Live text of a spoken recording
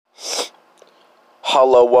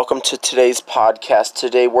Hello, welcome to today's podcast.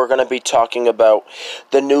 Today we're going to be talking about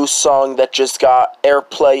the new song that just got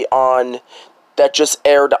airplay on, that just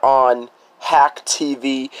aired on Hack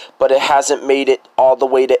TV, but it hasn't made it all the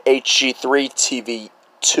way to HG3 TV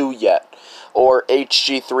 2 yet, or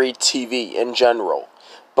HG3 TV in general.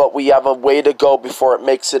 But we have a way to go before it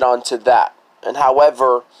makes it onto that. And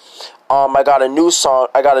however, I got a new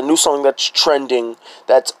song that's trending,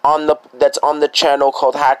 that's on the channel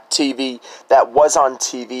called Hack TV, that was on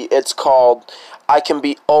TV. It's called I Can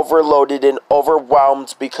Be Overloaded and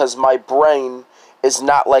Overwhelmed Because My Brain Is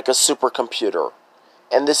Not Like a Supercomputer.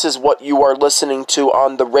 And this is what you are listening to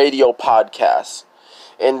on the radio podcast.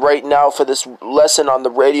 And right now, for this lesson on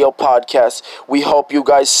the radio podcast, we hope you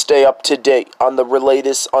guys stay up to date on the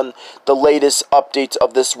latest updates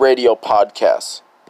of this radio podcast.